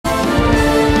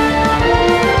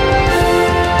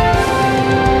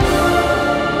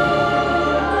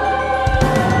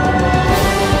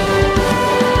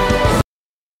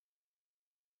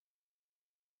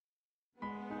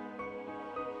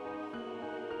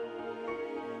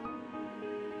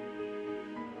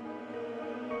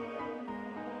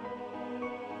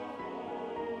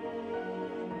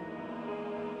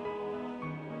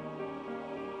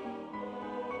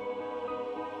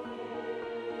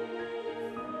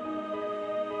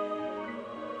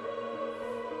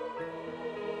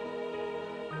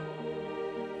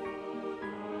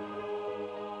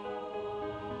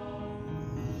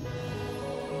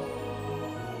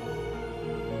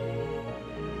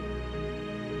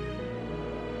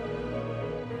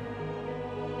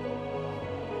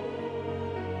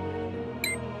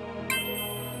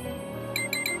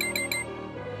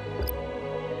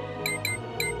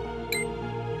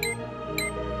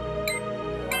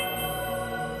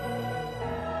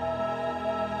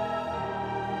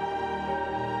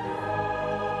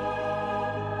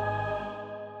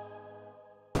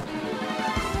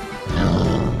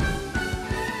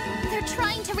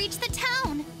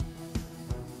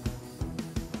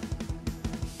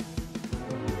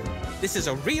This is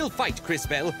a real fight, Cris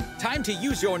Bell. Time to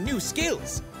use your new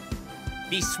skills.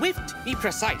 Be swift, be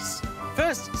precise.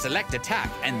 First, select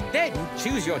attack, and then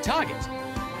choose your target.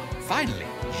 Finally,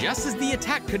 just as the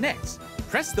attack connects,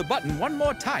 press the button one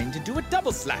more time to do a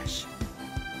double slash.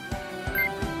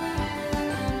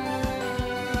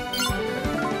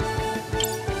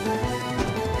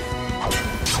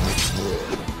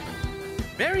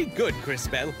 Very good, Cris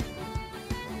Bell.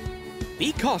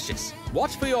 Be cautious.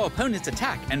 Watch for your opponent's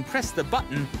attack and press the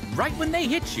button right when they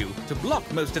hit you to block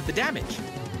most of the damage.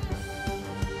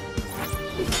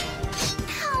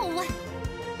 Ow!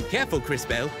 Careful, Cris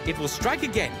Bell. It will strike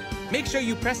again. Make sure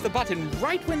you press the button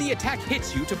right when the attack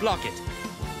hits you to block it.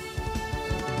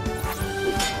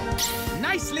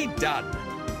 Nicely done.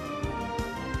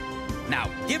 Now,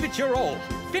 give it your all.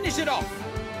 Finish it off.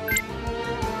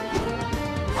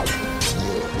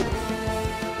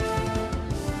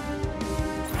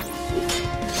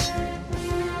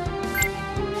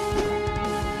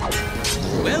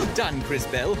 Well done, Cris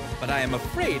Bell, but I am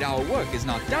afraid our work is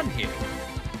not done here.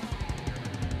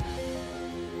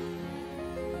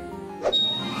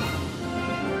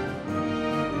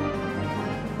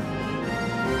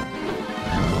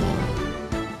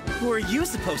 Who are you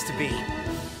supposed to be?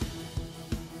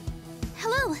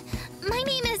 Hello, my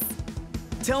name is...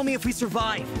 Tell me if we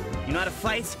survive. You know how to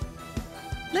fight?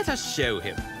 Let us show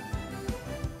him.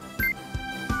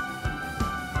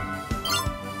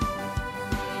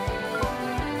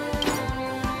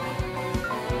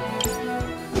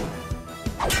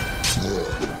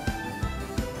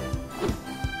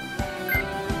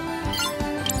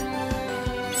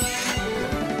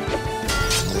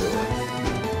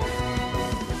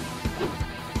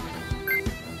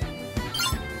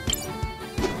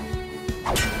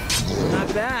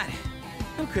 Not bad.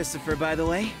 I'm Christopher, by the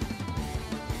way.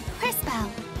 Cris Bell.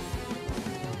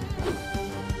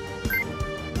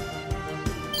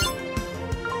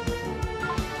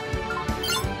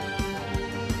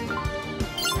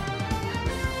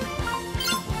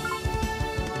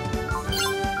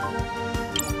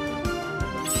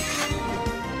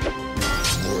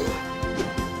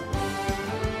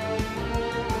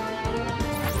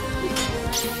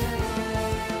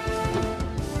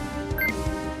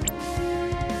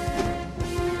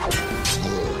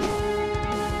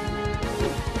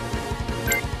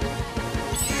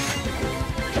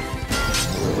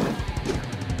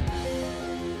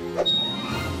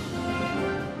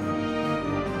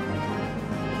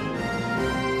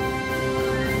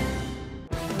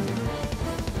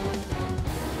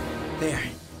 There.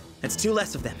 That's 2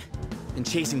 less of them. Been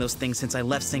chasing those things since I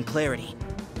left St. Clarity.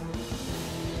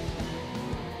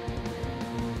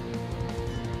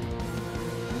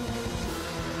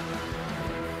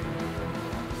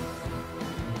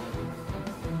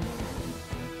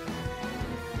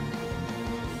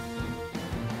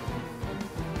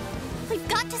 We've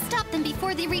got to stop them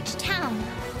before they reach town.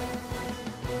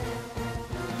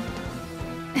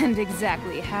 And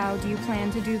exactly how do you plan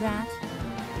to do that?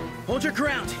 Hold your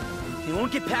ground! They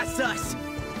won't get past us!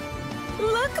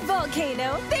 Look,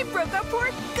 Volcano! They broke our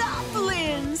poor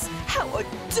goblins! How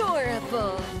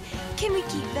adorable! Can we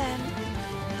keep them?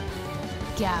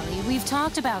 Gally, we've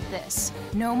talked about this.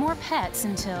 No more pets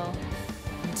until...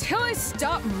 Until I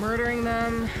stop murdering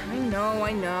them. I know.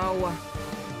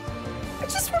 I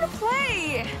just want to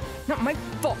play! Not my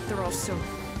fault they're all so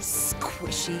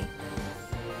squishy.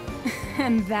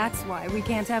 And that's why we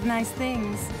can't have nice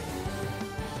things.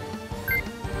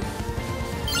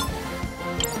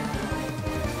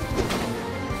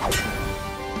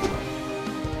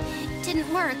 It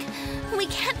didn't work. We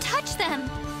can't touch them.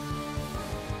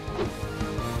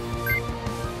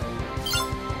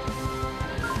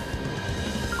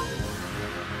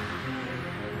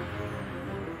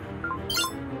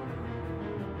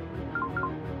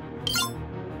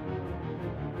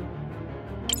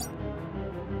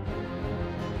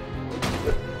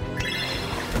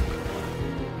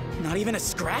 Not even a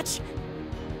scratch?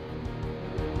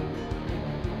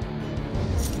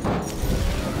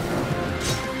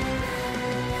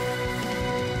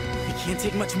 I can't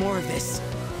take much more of this.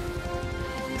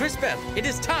 Cris Bell, it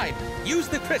is time. Use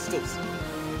the crystals.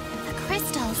 The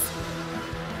crystals.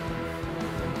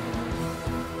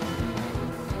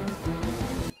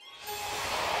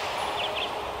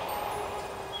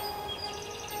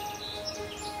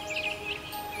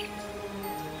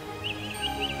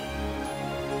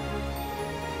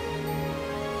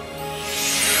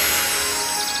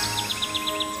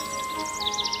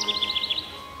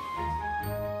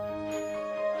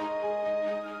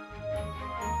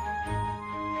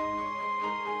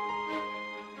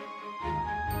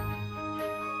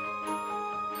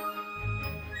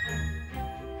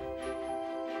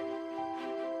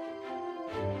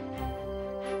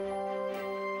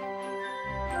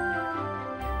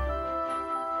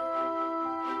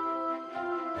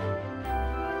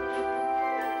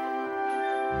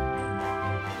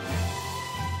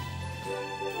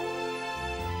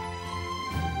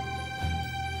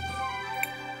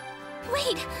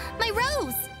 Wait! My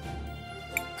rose!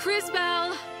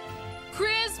 Crisbell!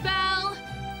 Crisbell!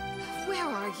 Where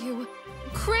are you?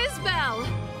 Crisbell!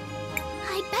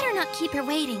 I'd better not keep her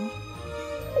waiting.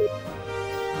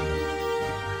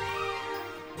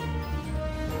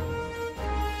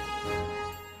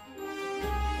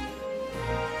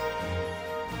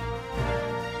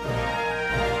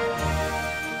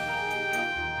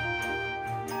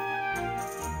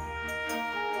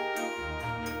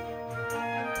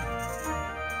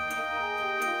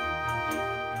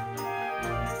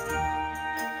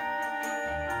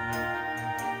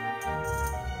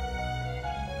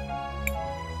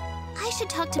 I should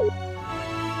talk to...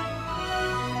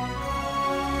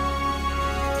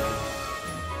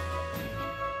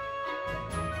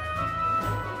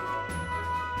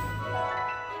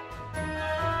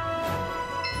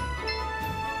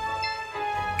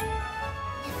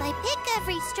 If I pick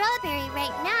every strawberry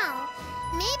right now,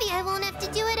 maybe I won't have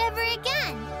to do it ever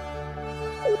again.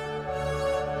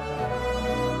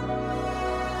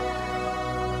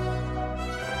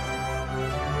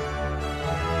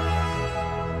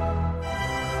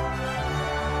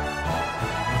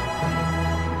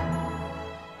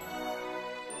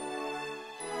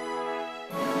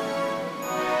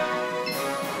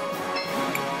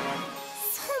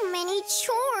 So many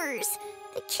chores.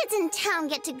 The kids in town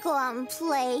get to go out and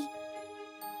play.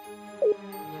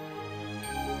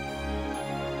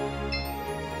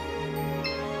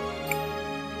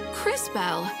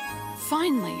 Crisbell!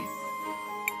 Finally!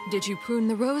 Did you prune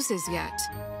the roses yet?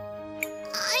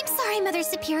 I'm sorry, Mother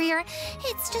Superior.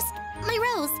 It's just my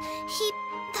rose.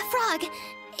 The frog,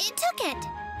 it took it.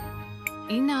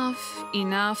 Enough,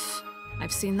 enough.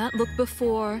 I've seen that look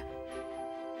before.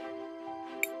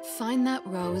 Find that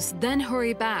rose, then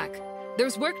hurry back.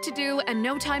 There's work to do and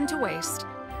no time to waste.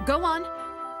 Go on.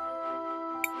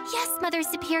 Yes, Mother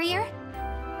Superior.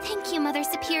 Thank you, Mother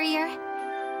Superior.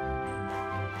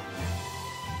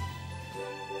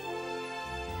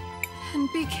 And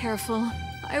be careful.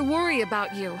 I worry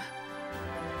about you.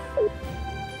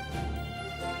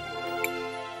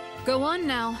 Go on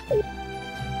now.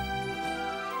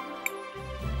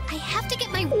 I have to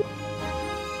get my...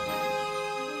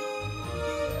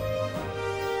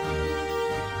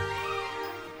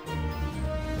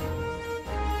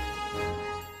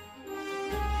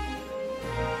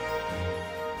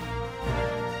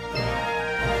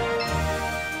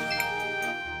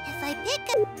 If I pick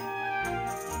a...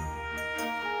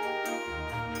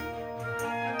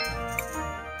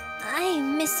 I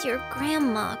miss your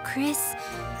grandma, Cris,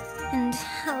 and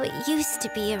how it used to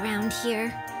be around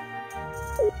here.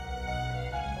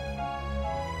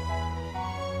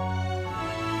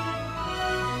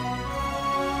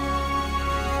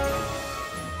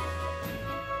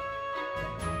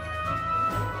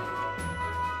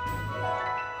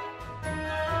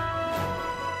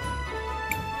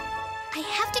 I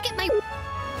have to get my...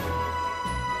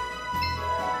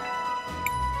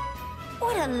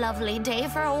 What a lovely day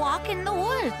for a walk in the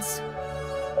woods.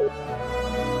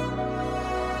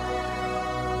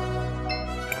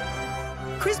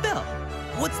 Crisbell,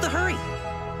 what's the hurry?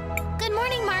 Good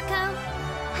morning, Marco.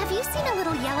 Have you seen a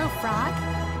little yellow frog?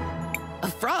 A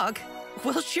frog?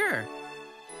 Well, sure.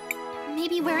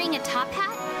 Maybe wearing a top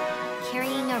hat?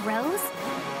 Carrying a rose?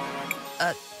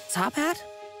 A top hat?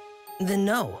 Then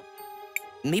no.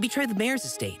 Maybe try the mayor's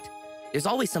estate. There's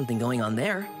always something going on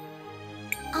there.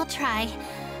 I'll try.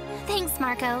 Thanks,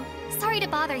 Marco. Sorry to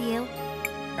bother you.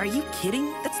 Are you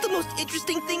kidding? That's the most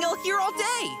interesting thing I'll hear all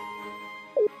day!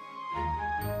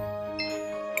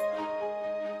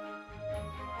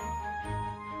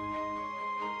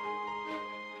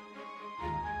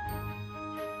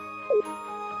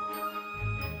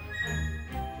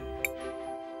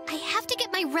 I have to get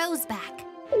my rose back.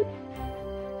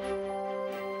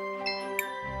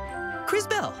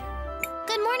 Crisbell!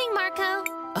 Good morning, Marco.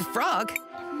 A frog?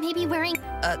 Maybe wearing...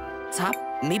 A top?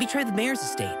 Maybe try the mayor's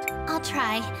estate. I'll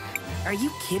try. Are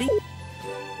you kidding?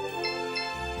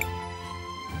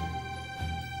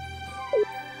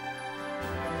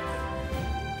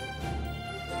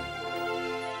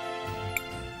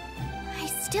 I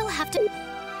still have to...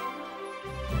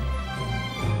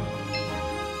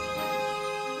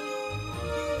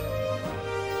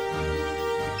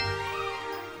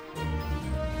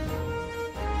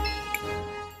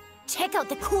 Check out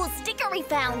the cool sticker we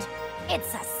found.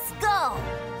 It's a skull.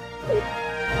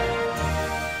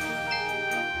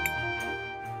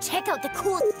 Check out the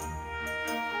cool...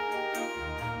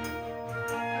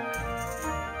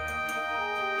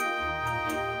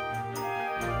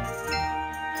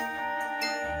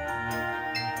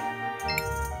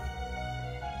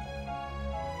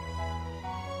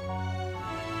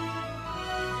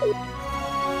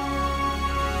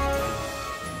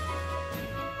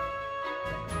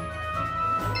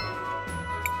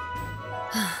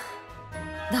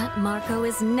 That Marco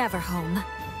is never home.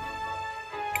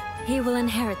 He will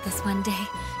inherit this one day.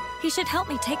 He should help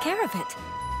me take care of it.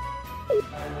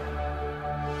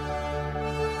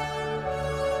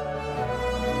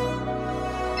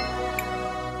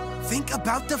 Think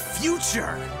about the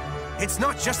future! It's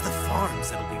not just the farms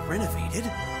that'll be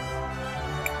renovated.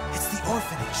 It's the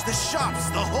orphanage, the shops,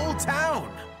 the whole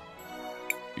town!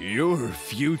 Your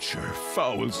future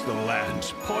fouls the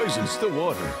land, poisons the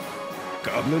water.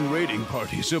 Goblin raiding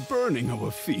parties are burning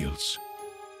our fields.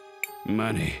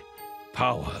 Money,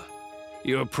 power,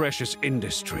 your precious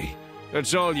industry.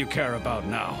 That's all you care about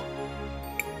now.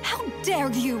 How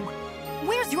dare you?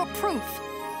 Where's your proof?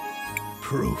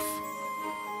 Proof?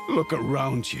 Look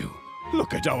around you.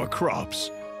 Look at our crops.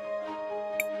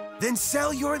 Then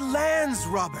sell your lands,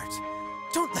 Robert!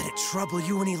 Don't let it trouble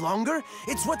you any longer.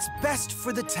 It's what's best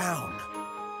for the town.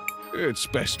 It's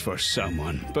best for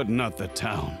someone, but not the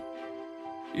town.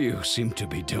 You seem to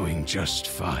be doing just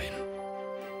fine.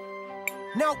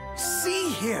 Now, see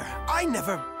here, I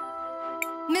never...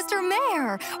 Mr.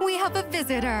 Mayor, we have a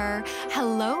visitor.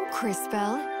 Hello,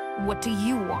 Crisbell. What do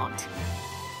you want?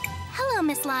 Hello,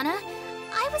 Miss Lana.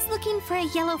 I was looking for a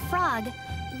yellow frog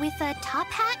with a top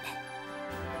hat.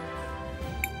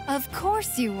 Of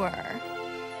course you were.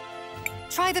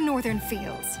 Try the northern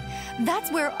fields.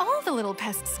 That's where all the little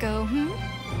pests go,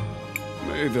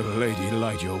 May the lady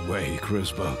light your way,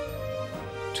 Crisbell.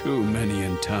 Too many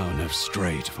in town have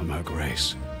strayed from her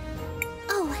grace.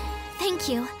 Oh, thank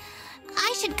you.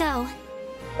 I should go.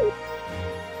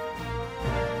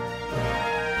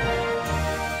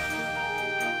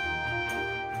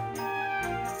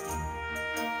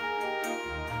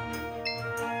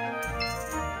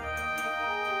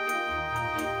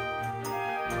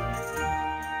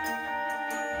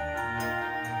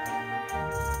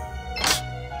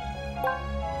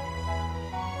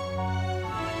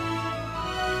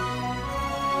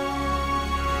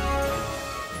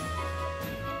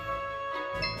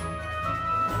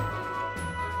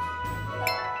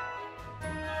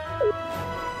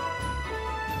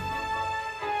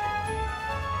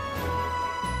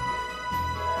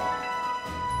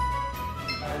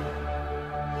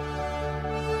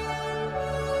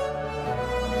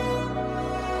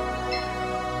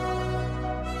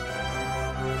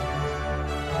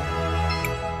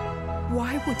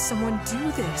 Why would someone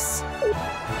do this?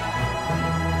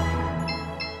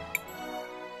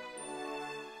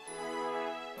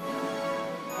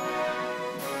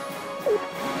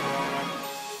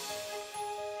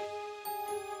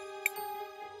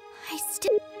 I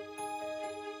still...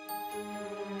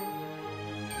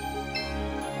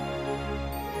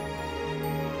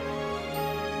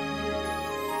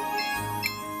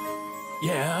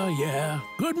 Yeah.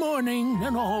 Good morning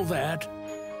and all that.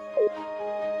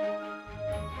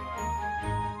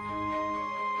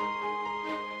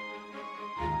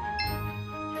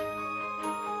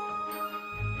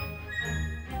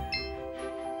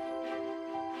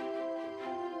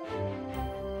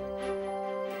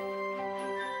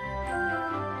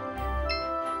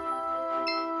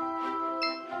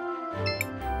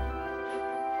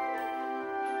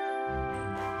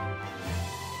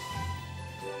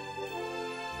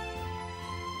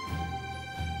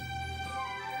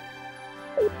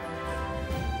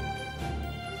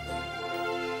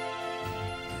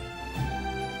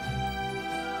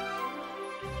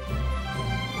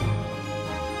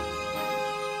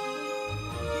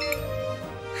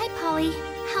 Hi, Polly.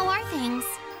 How are things?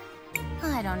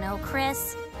 I don't know,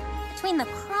 Cris. Between the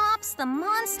crops, the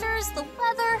monsters, the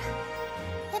weather,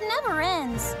 it never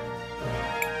ends.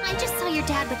 I just saw your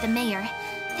dad with the mayor.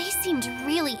 They seemed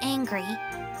really angry.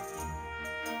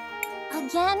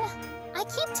 Again? I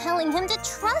keep telling him to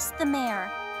trust the mayor.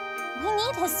 We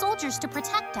need his soldiers to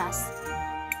protect us.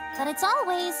 But it's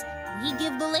always, we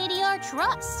give the lady our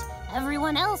trust.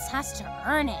 Everyone else has to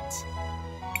earn it.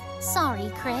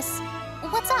 Sorry, Cris.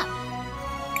 What's up?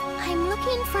 I'm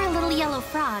looking for a little yellow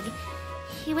frog.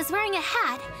 He was wearing a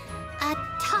hat, a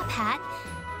top hat.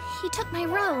 He took my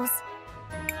rose.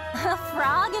 A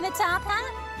frog in a top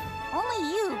hat?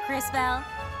 Only you, Crisbell.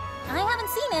 I haven't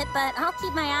seen it, but I'll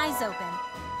keep my eyes open.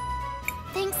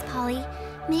 Thanks, Polly.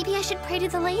 Maybe I should pray to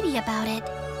the lady about it.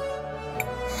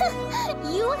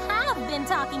 You have been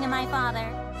talking to my father.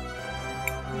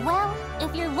 Well,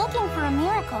 if you're looking for a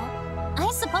miracle, I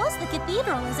suppose the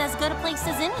cathedral is as good a place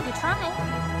as any to try.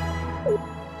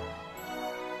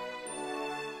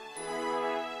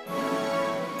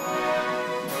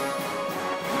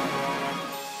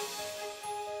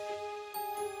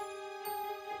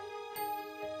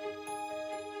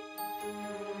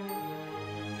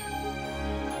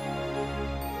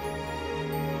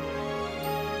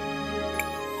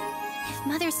 if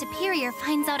Mother Superior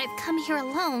finds out I've come here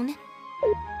alone...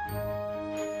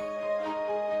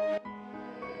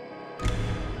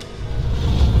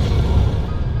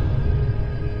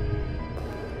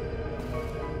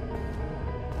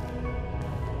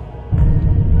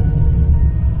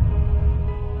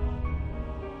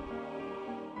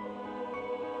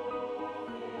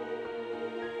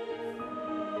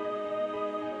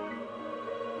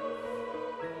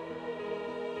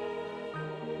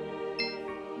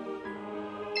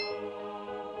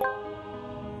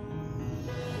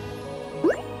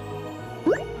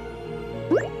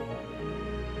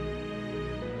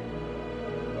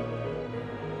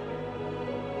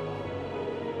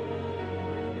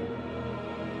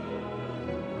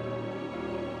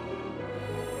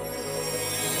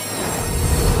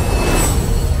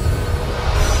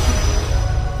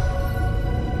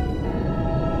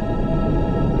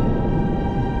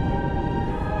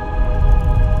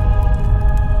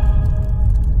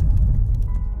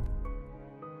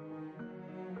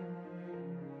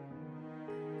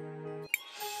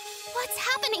 What's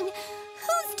happening?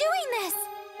 Who's doing this?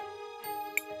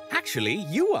 Actually,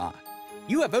 you are.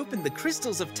 You have opened the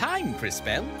crystals of time, Cris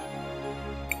Bell.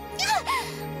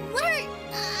 What are...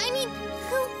 I mean,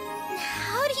 who...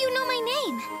 How do you know my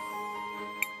name?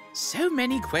 So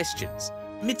many questions.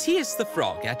 Matthias the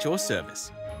Frog at your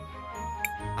service.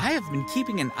 I have been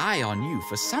keeping an eye on you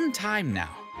for some time now.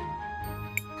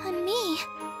 On me?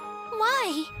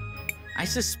 Why? I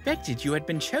suspected you had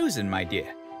been chosen, my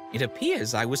dear. It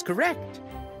appears I was correct.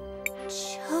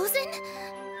 Chosen?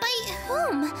 By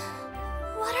whom?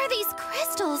 What are these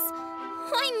crystals?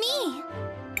 Why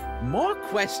me? More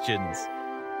questions.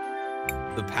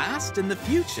 The past and the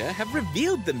future have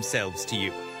revealed themselves to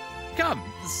you. Come,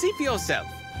 see for yourself.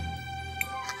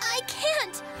 I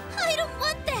can't! I don't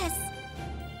want this!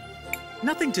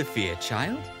 Nothing to fear,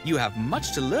 child. You have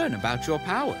much to learn about your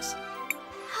powers.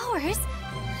 Powers?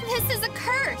 This is a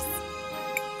curse!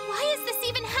 Why is this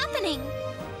even happening?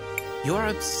 You're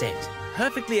upset.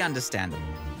 Perfectly understandable.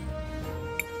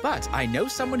 But I know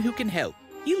someone who can help.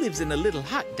 He lives in a little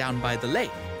hut down by the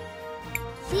lake.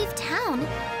 Leave town?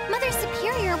 Mother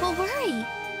Superior will worry.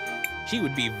 She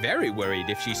would be very worried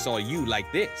if she saw you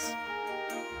like this.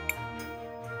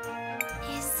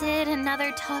 Is it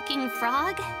another talking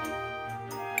frog?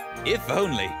 If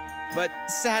only. But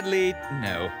sadly,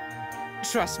 no.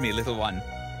 Trust me, little one.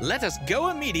 Let us go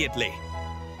immediately.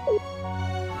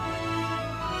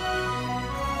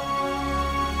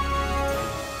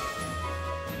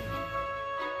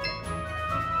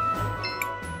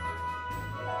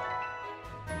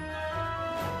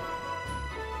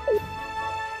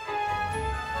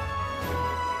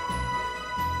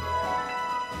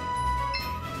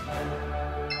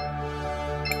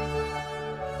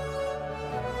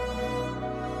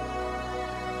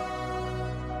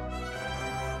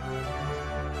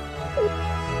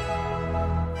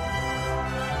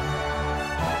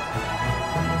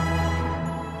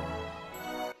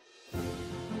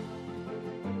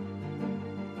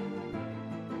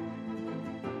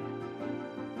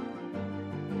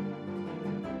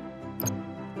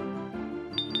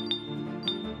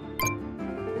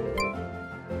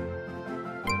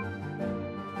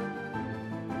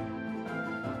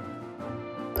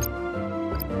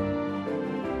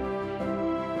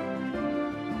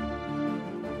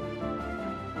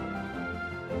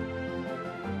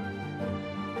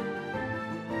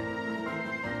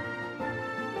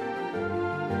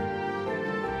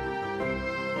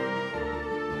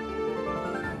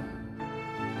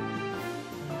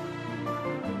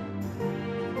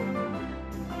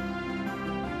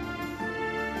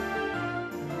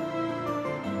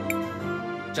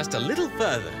 Just a little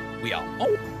further. We are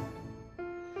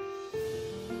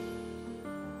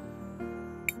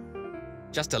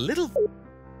just a little.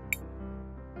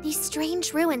 These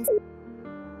strange ruins.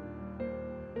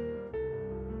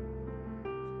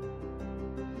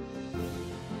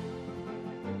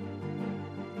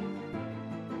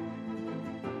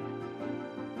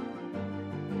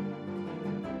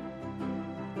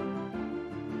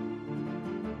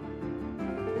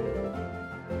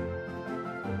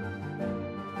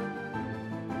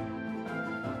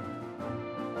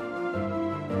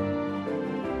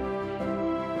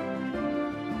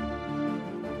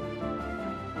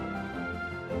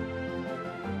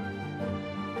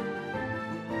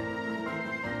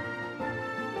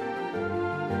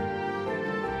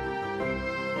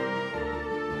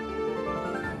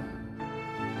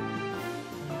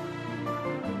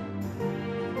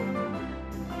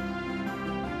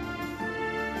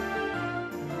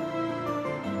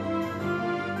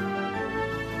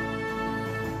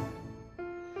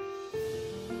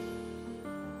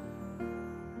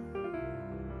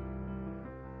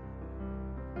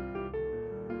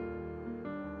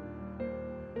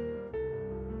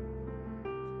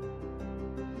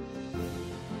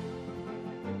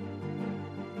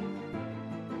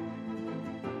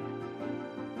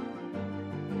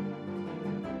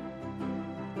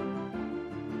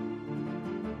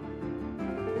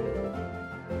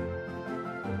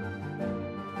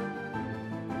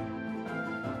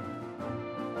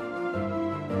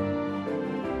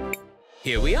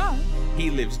 Here we are.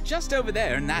 He lives just over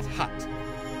there in that hut.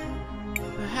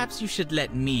 Perhaps you should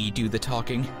let me do the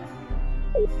talking.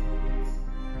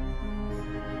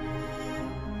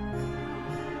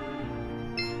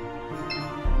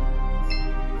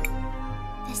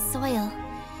 The soil,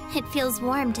 it feels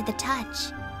warm to the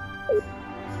touch.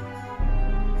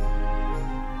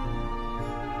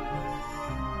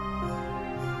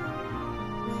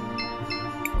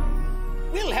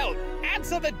 Wilhelm,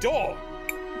 answer the door!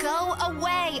 Go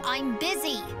away, I'm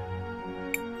busy.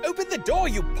 Open the door,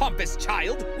 you pompous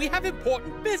child! We have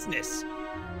important business!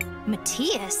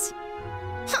 Matthias?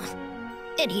 Huh,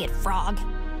 idiot frog.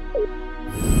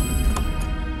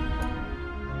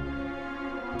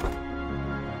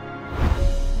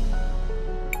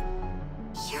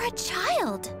 You're a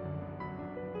child.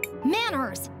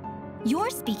 Manners!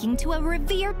 You're speaking to a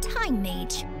revered time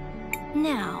mage.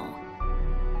 Now,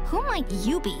 who might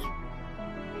you be?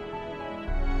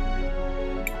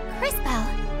 Crisbell.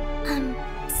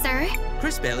 Sir?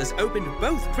 Crisbell has opened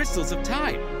both crystals of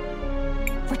time.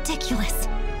 Ridiculous.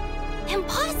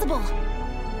 Impossible!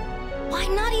 Why,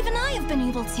 not even I have been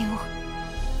able to.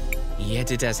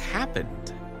 Yet it has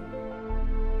happened.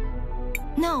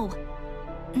 No.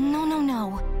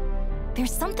 No.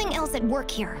 There's something else at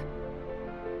work here.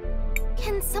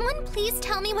 Can someone please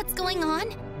tell me what's going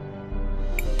on?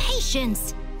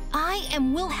 Patience! I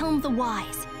am Wilhelm the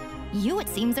Wise. You, it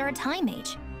seems, are a time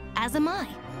mage. As am I.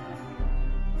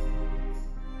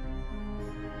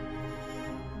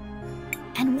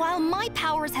 And while my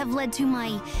powers have led to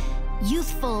my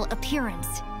youthful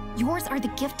appearance, yours are the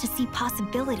gift to see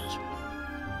possibility.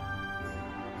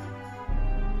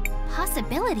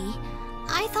 Possibility?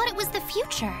 I thought it was the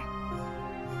future.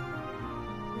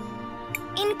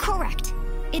 Incorrect.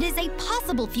 It is a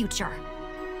possible future.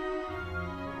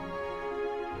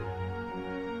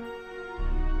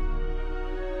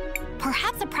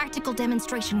 Perhaps a practical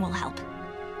demonstration will help.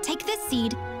 Take this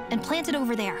seed and plant it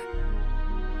over there.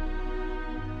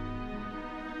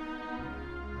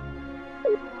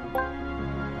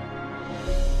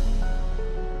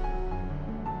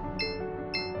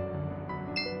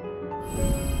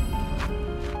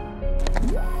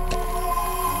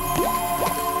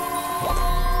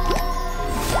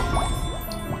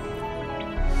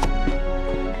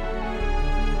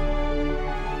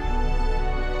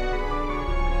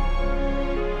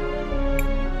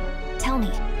 Tell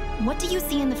me, what do you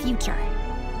see in the future?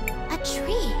 A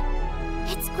tree.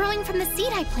 It's growing from the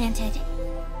seed I planted.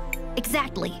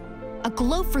 Exactly. A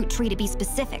glow fruit tree to be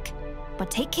specific.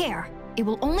 But take care. It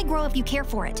will only grow if you care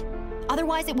for it.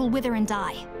 Otherwise, it will wither and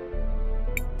die.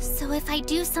 So if I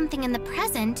do something in the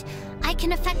present, I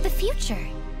can affect the future.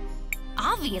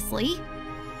 Obviously.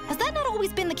 Has that not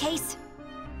always been the case?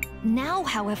 Now,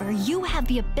 however, you have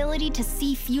the ability to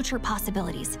see future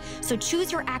possibilities, so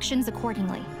choose your actions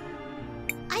accordingly.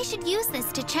 I should use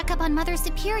this to check up on Mother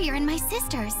Superior and my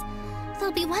sisters.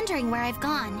 They'll be wondering where I've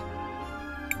gone.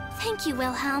 Thank you,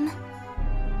 Wilhelm.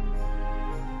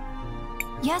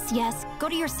 Yes, go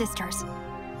to your sisters.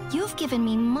 You've given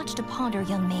me much to ponder,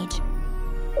 young mage.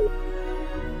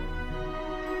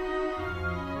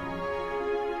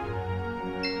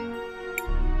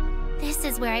 This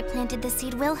is where I planted the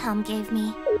seed Wilhelm gave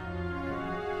me.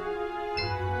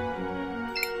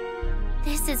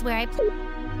 This is where I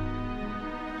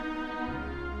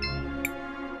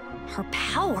Her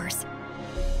powers?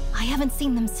 I haven't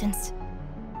seen them since...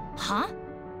 Huh?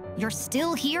 You're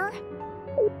still here?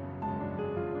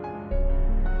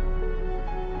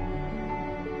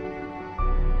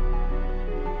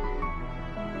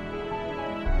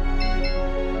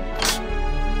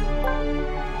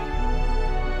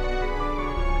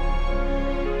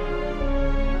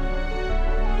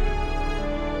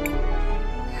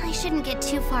 I shouldn't get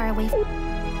too far away from...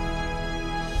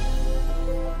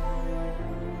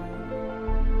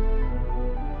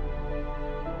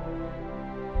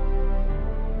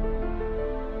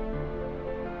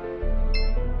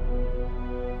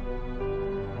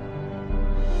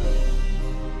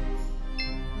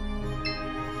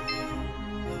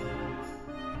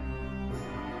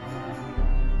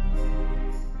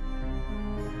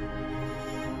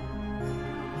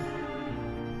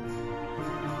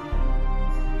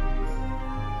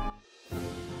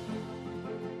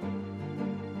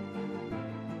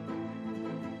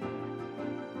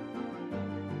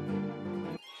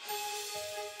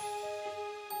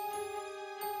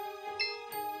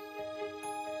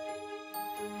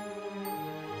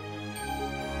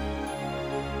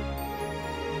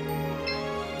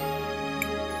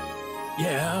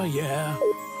 Yeah.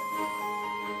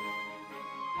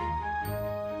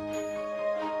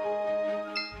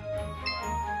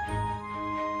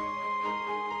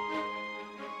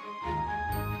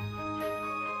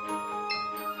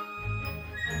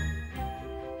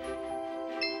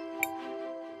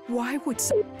 Why would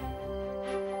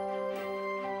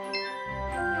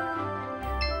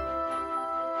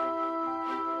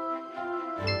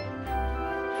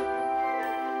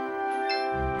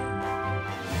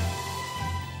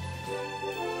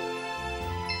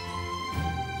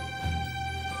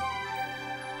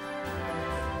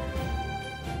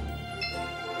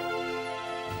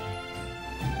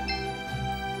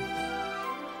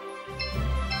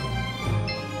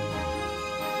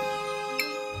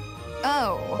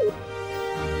Oh.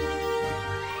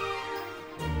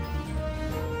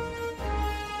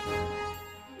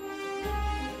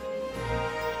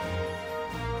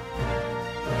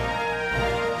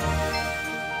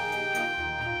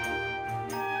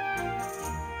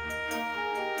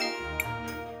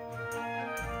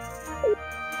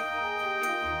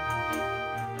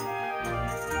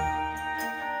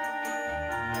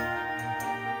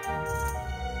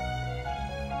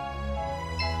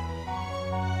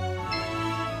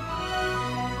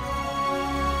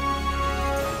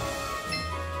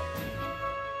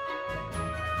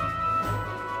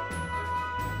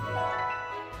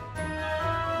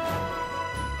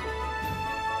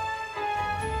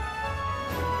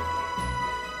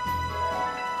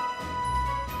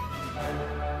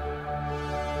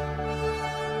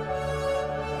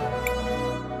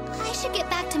 I should get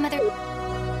back to Mother...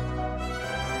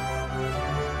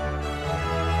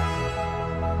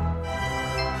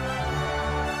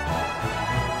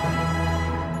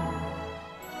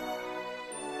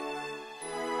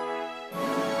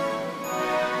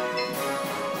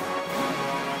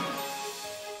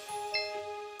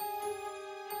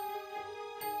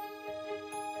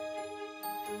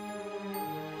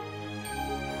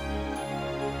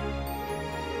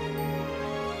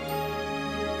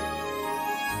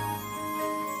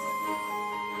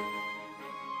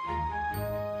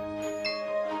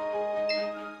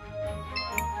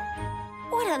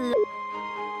 What a...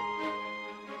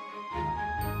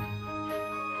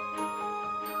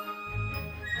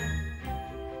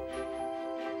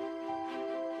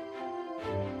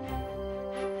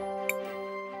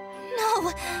 No!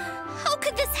 How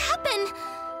could this happen?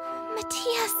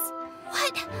 Matthias,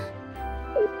 what?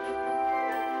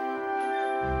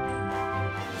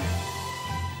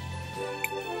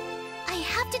 I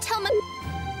have to tell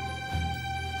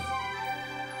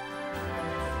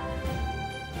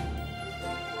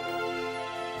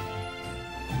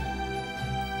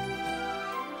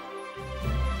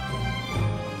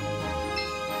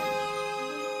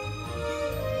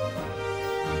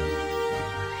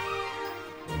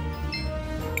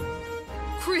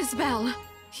Crisbell,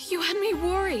 you had me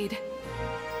worried.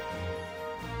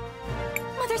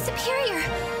 Mother Superior,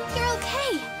 you're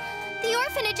okay. The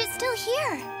orphanage is still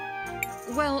here.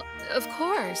 Well, of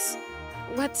course.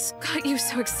 What's got you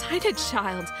so excited,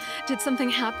 child? Did something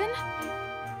happen?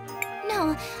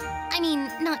 No, I mean,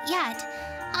 not yet.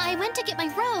 I went to get my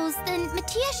rose, then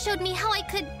Matthias showed me how I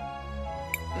could...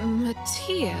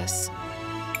 Matthias?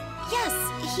 Yes,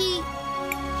 he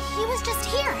was just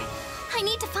here. I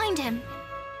need to find him.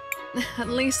 At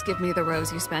least give me the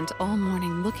rose you spent all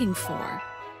morning looking for.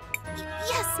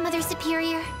 Yes, Mother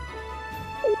Superior.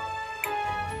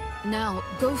 Now,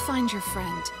 go find your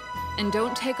friend. And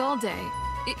don't take all day.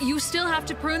 You still have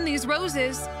to prune these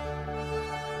roses.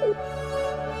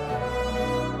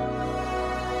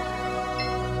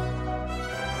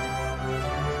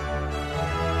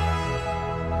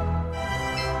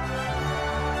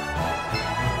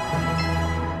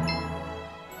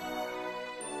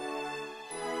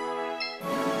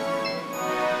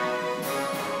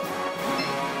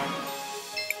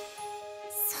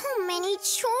 So many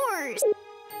chores.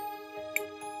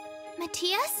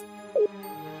 Matthias?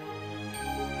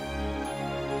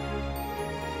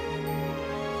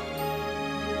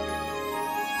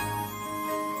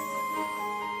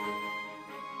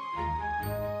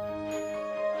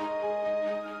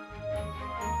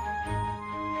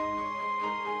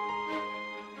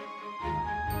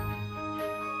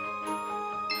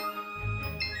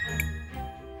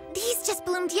 These just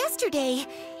bloomed yesterday.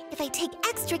 If I take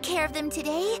extra care of them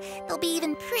today, they'll be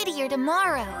even prettier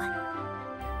tomorrow.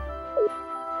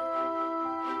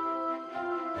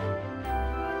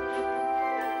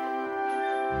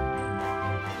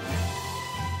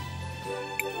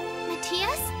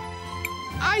 Matthias?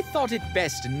 I thought it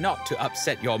best not to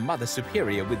upset your Mother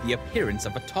Superior with the appearance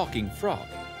of a talking frog.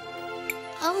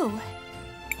 Oh.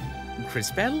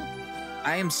 Crisbell,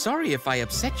 I am sorry if I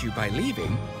upset you by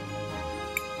leaving.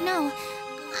 No,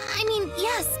 I mean,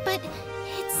 yes, but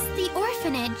it's the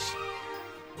orphanage.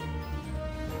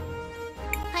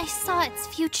 I saw its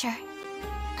future.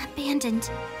 Abandoned.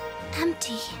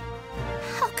 Empty.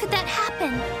 How could that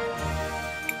happen?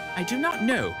 I do not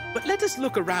know, but let us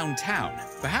look around town.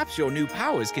 Perhaps your new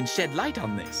powers can shed light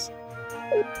on this.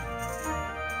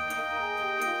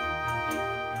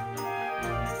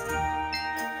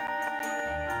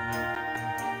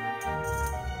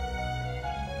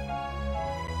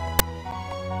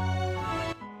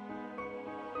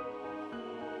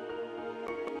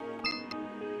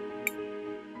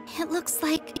 It looks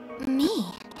like me.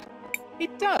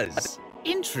 It does.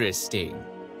 Interesting.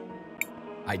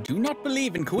 I do not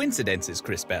believe in coincidences,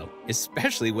 Cris Bell,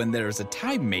 especially when there is a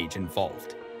time mage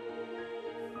involved.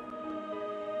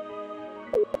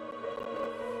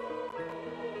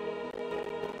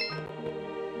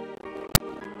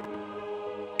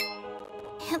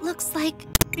 It looks like...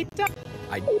 It does.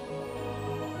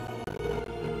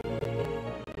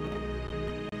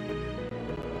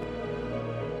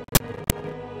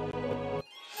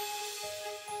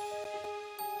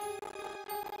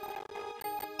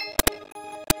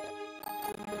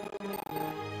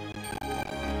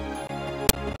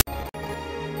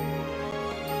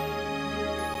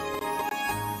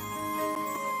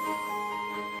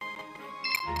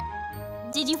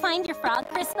 Did you find your frog,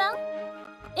 Cris Bell?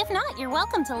 If not, you're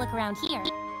welcome to look around here.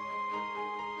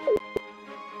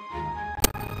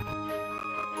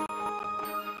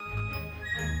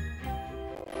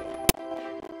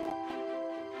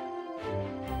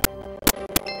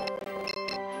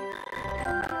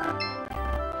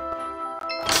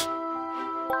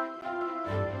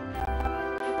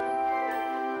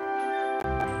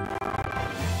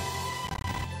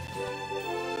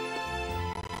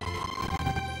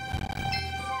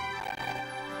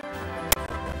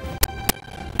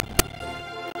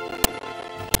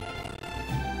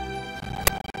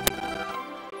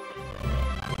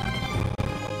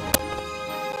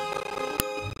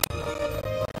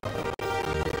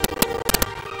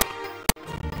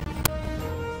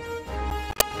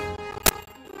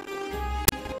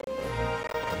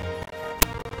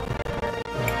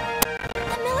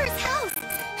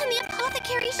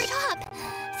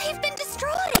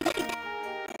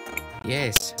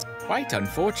 Yes, quite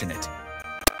unfortunate.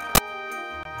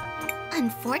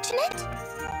 Unfortunate?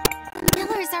 The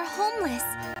Millers are homeless.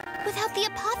 Without the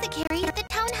apothecary, the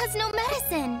town has no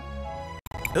medicine.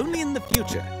 Only in the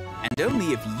future, and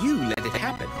only if you let it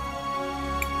happen.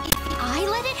 If I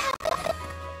let it happen?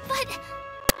 But...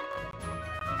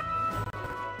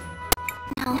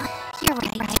 No, you're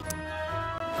right.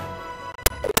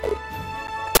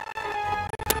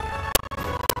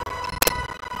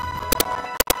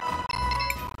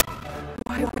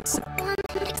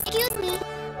 Excuse me.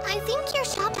 I think your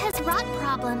shop has rot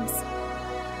problems.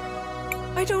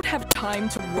 I don't have time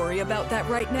to worry about that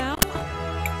right now.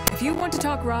 If you want to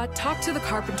talk rot, talk to the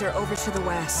carpenter over to the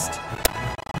west.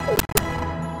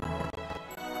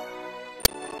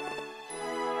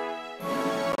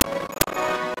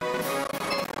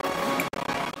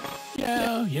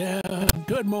 Yeah.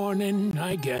 Good morning,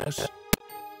 I guess.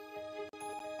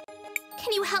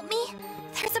 Can you help me?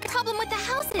 There's a problem with the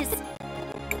houses.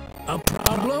 A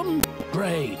problem?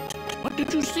 Great. What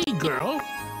did you see, girl?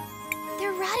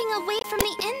 They're rotting away from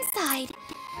the inside.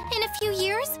 In a few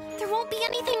years, there won't be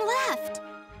anything left.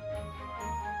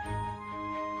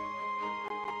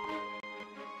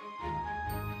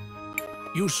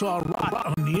 You saw rot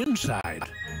on the inside.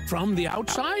 From the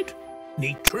outside?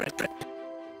 Neat trick.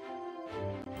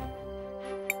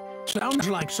 Sounds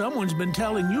like someone's been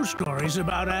telling you stories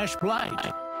about ash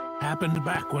blight. Happened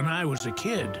back when I was a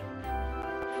kid.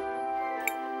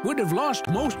 Would have lost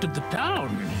most of the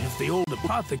town if the old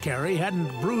apothecary hadn't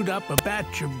brewed up a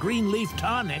batch of green leaf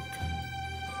tonic.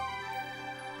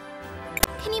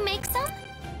 Can you make some?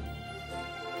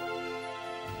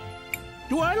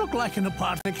 Do I look like an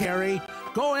apothecary?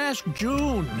 Go ask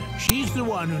June. She's the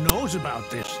one who knows about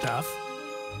this stuff.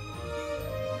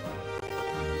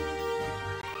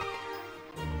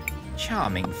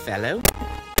 Charming fellow.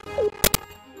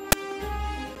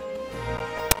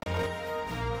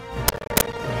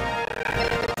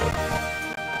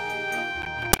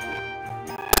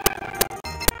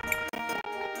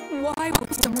 Why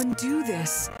would someone do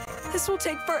this? This will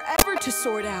take forever to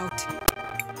sort out.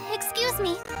 Excuse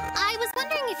me, I was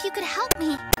wondering if you could help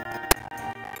me.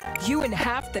 You and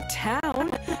half the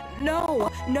town?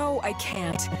 No, I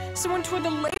can't. Someone tore the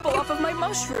label off of my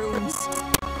mushrooms.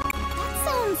 That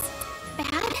sounds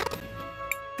bad.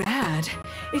 Bad?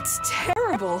 It's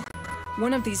terrible.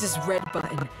 One of these is red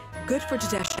button. Good for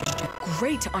digestion.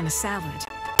 Great on a salad.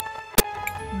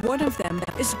 One of them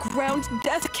is ground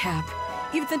death cap.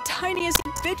 Even the tiniest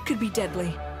bit could be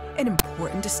deadly. An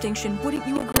important distinction, wouldn't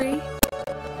you agree?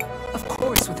 Of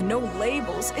course, with no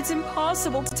labels, it's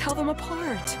impossible to tell them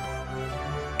apart.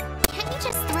 Can't you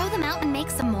just throw them out and make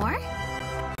some more?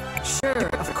 Sure,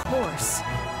 of course.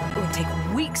 It would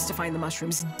take weeks to find the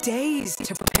mushrooms, days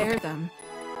to prepare them.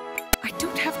 I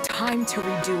don't have time to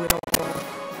redo it all.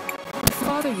 My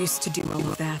father used to do all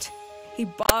of that. He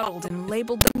bottled and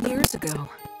labeled them years ago.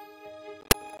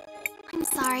 I'm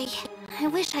sorry. I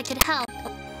wish I could help.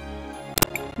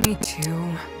 Me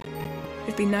too.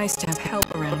 It'd be nice to have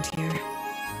help around here.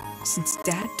 Since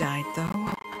Dad died,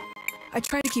 though, I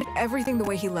try to keep everything the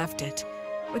way he left it,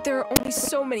 but there are only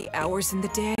so many hours in the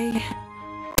day.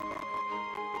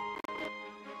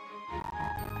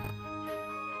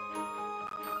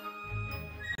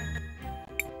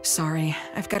 Sorry,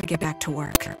 I've got to get back to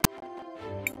work.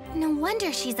 No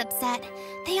wonder she's upset.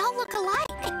 They all look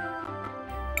alike.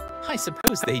 I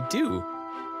suppose they do.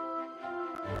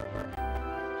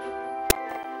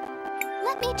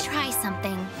 Let me try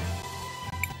something.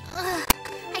 Ugh,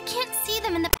 I can't see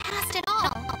them in the past at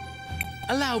all.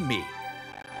 Allow me.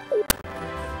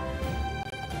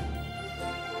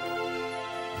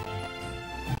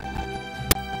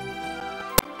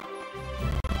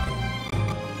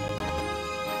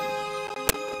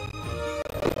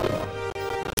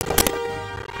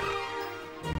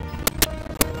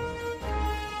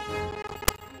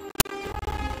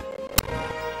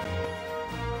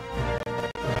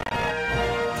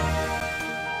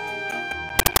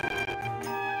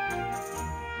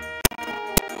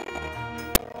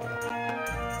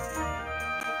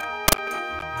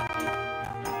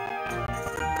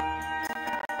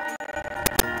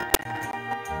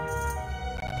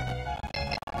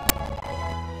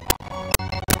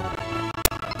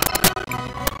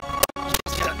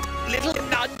 Little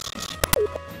nudge.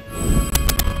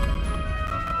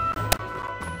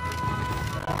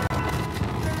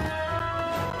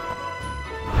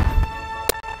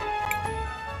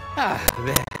 Ah,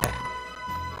 there.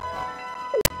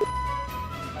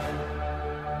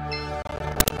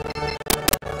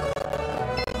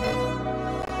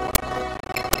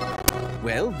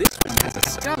 Well, this one has a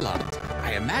skull on it.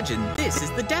 I imagine this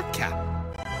is the death cap.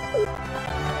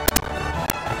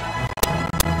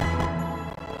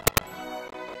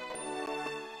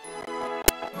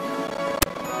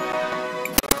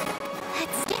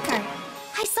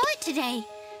 Today,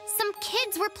 some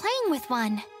kids were playing with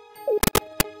one.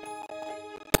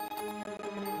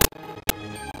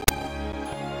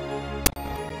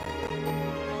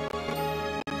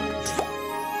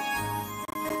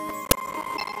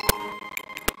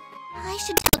 I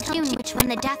should tell June which one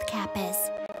the death cap is.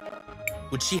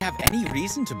 Would she have any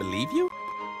reason to believe you?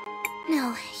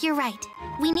 No, you're right.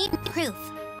 We need proof.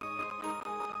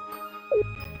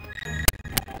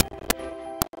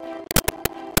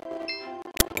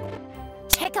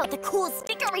 Check out the cool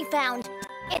sticker we found.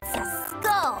 It's a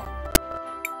skull.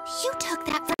 You took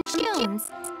that from June's.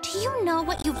 Do you know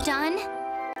what you've done?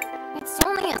 It's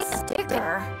only a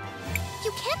sticker.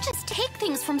 You can't just take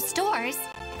things from stores.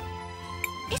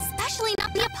 Especially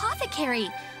not the apothecary.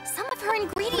 Some of her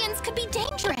ingredients could be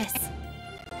dangerous.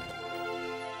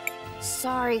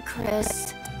 Sorry,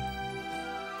 Cris.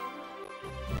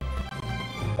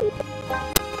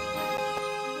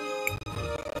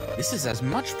 This is as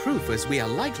much proof as we are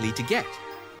likely to get.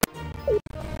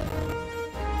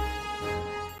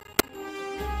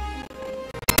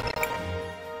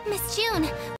 Miss June, we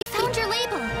found your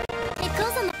label. It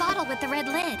goes on the bottle with the red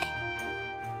lid.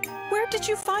 Where did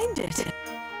you find it?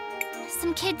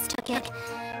 Some kids took it.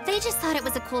 They just thought it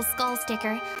was a cool skull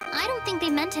sticker. I don't think they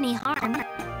meant any harm.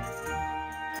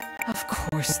 Of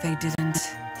course they didn't.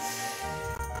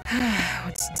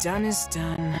 What's done is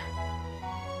done.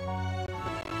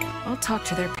 I'll talk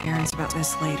to their parents about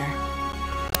this later.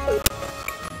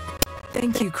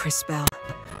 Thank you, Cris Bell.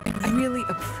 I really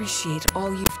appreciate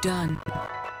all you've done.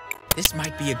 This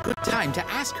might be a good time to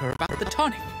ask her about the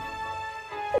tonic.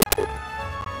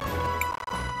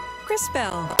 Cris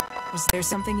Bell, was there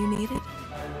something you needed?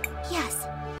 Yes.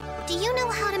 Do you know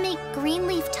how to make green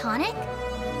leaf tonic?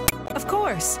 Of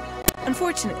course.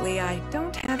 Unfortunately, I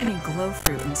don't have any glow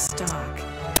fruit in stock.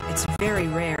 It's very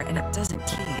rare and it doesn't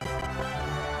keep.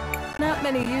 Not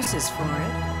many uses for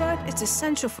it, but it's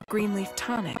essential for green leaf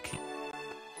tonic.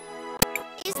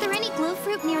 Is there any glow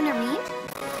fruit near Nareen?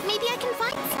 Maybe I can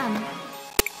find some.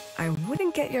 I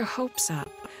wouldn't get your hopes up,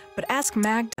 but ask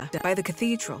Magda by the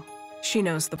cathedral. She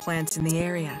knows the plants in the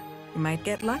area. You might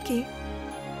get lucky.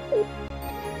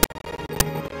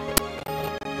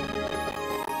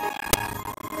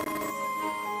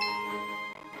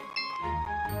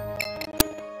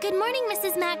 Good morning,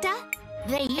 Mrs. Magda.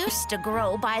 They used to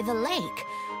grow by the lake,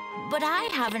 but I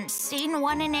haven't seen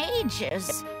one in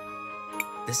ages.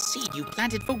 The seed you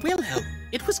planted for Wilhelm.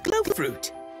 It was glow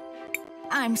fruit.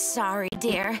 I'm sorry,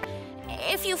 dear.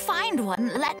 If you find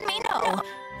one, let me know.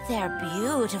 They're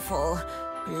beautiful,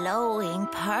 glowing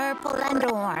purple and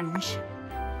orange.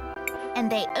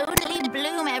 And they only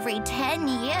bloom every 10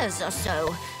 years or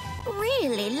so.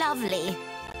 Really lovely.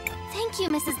 Thank you,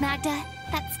 Mrs. Magda.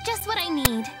 That's just what I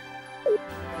need.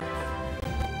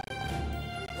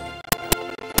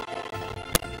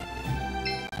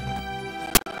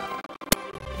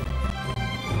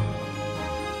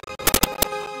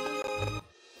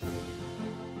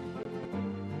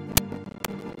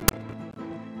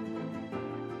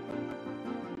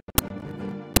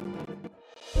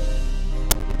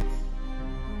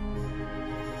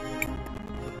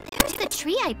 There's the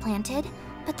tree I planted,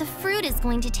 but the fruit is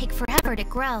going to take forever to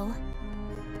grow.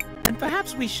 And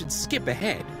perhaps we should skip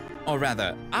ahead. Or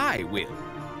rather, I will.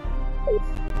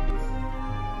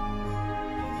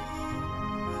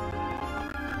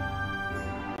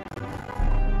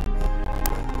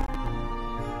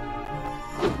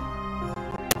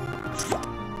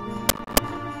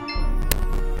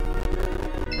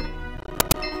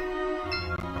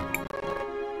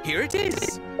 Here it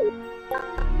is.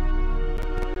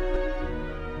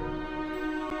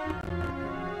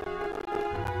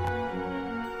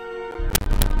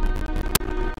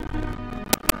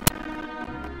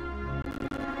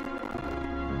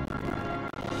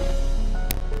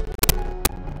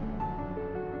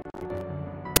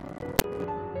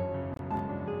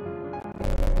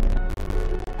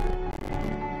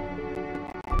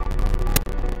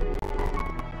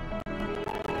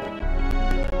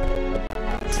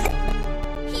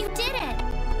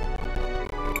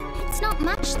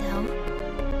 Much, though.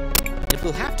 It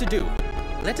will have to do.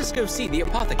 Let us go see the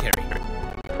apothecary.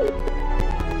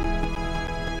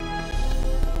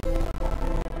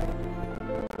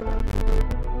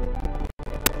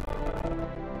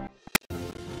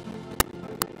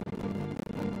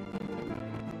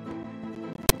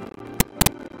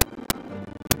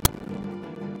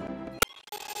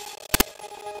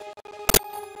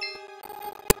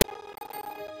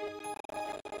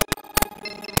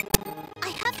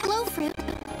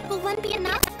 Will one be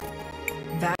enough?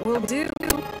 That will do.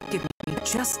 Give me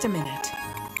just a minute.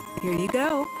 Here you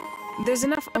go. There's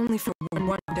enough only for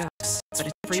one dose, but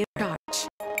it's free of charge.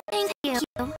 Thank you.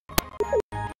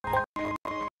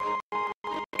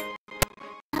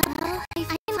 I'm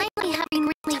finally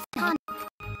having really fun.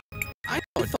 I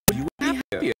thought you would be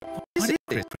happier. What is it,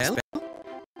 Cris Tales?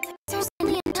 There's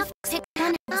only enough to take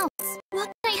one house.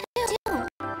 What can I do?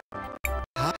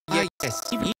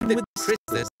 Yes, even with Cris,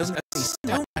 there's only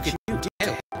so much you do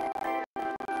tell.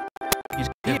 It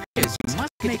appears you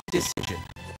must make a decision.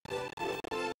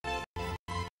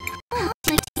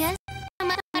 Yes, no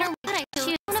matter what I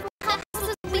choose, one of the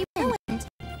houses will be ruined.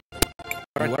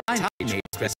 For what I made,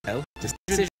 Cris Tales,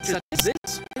 decisions such as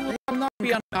this will not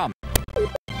be uncommon.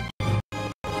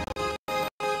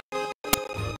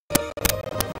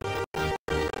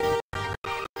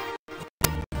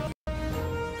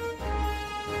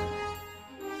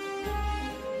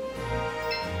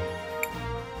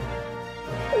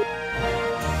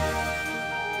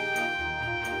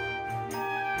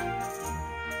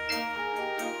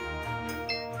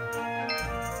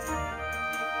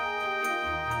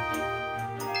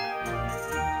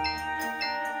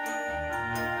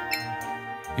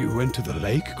 You went to the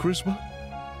lake, Crispa?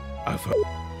 I've heard.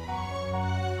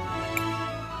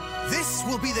 This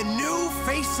will be the new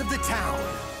face of the town.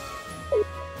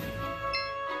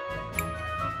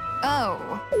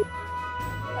 Oh.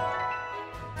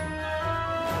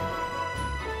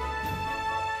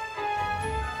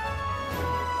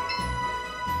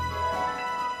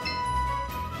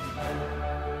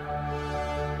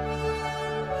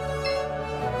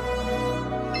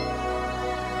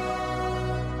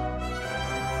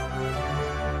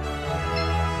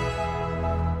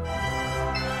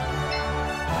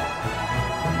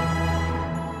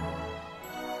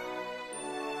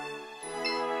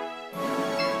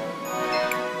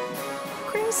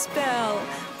 Spell.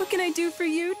 What can I do for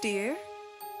you, dear?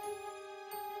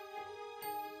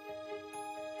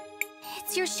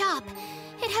 It's your shop.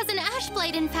 It has an ash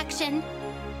blight infection.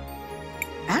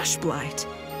 Ash blight?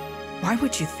 Why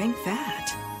would you think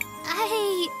that?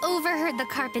 I overheard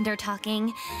the carpenter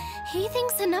talking. He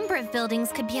thinks a number of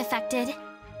buildings could be affected.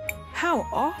 How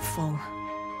awful.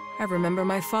 I remember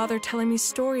my father telling me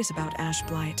stories about ash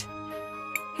blight.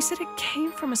 He said it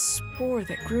came from a spore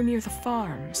that grew near the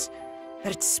farms,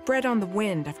 that it spread on the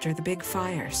wind after the big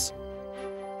fires.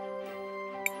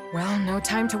 Well, no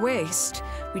time to waste.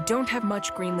 We don't have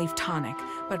much green leaf tonic,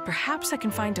 but perhaps I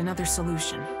can find another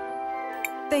solution.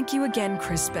 Thank you again,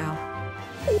 Cris Bell.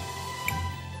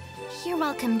 You're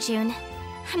welcome, June.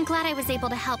 I'm glad I was able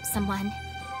to help someone.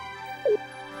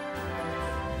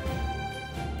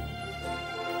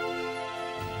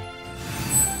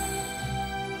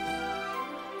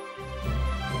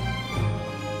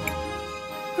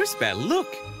 Crisbell,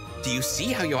 look! Do you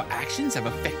see how your actions have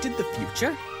affected the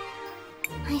future?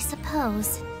 I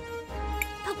suppose.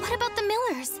 But what about the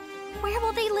Millers? Where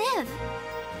will they live?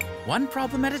 One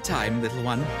problem at a time, little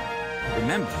one.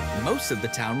 Remember, most of the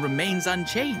town remains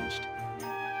unchanged.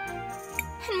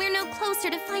 And we're no closer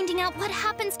to finding out what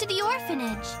happens to the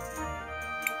orphanage.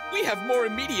 We have more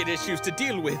immediate issues to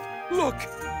deal with. Look!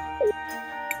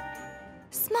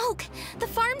 Smoke! The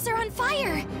farms are on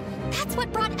fire! That's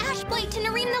what brought Ashblade to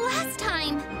Nareem the last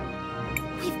time!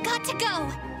 We've got to go!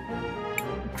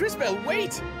 Crisbell,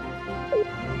 wait!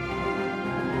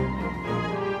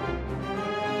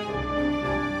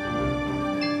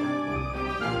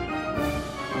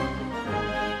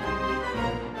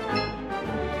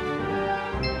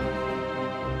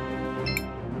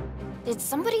 Did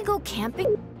somebody go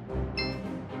camping?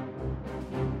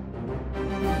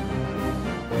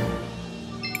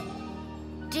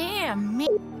 Damn me.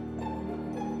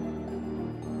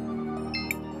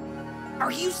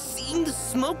 Are you seeing the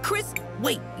smoke, Cris?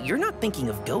 Wait, you're not thinking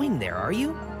of going there, are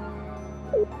you?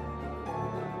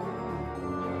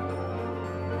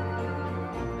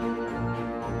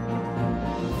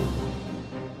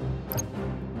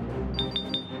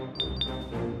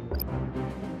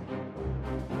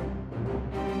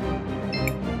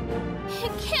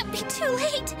 It can't be too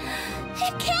late!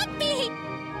 It can't be!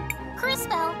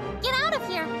 Crisbell, get out of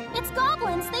here! It's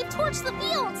goblins! They've torched the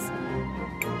fields!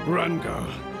 Run, girl.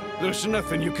 There's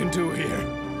nothing you can do here.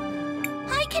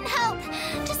 I can help!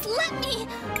 Just let me!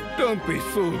 Don't be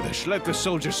foolish. Let the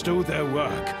soldiers do their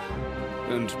work.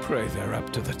 And pray they're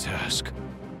up to the task.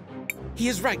 He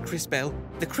is right, Crisbell.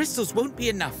 The crystals won't be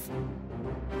enough.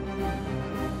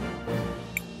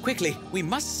 Quickly, we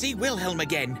must see Wilhelm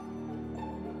again.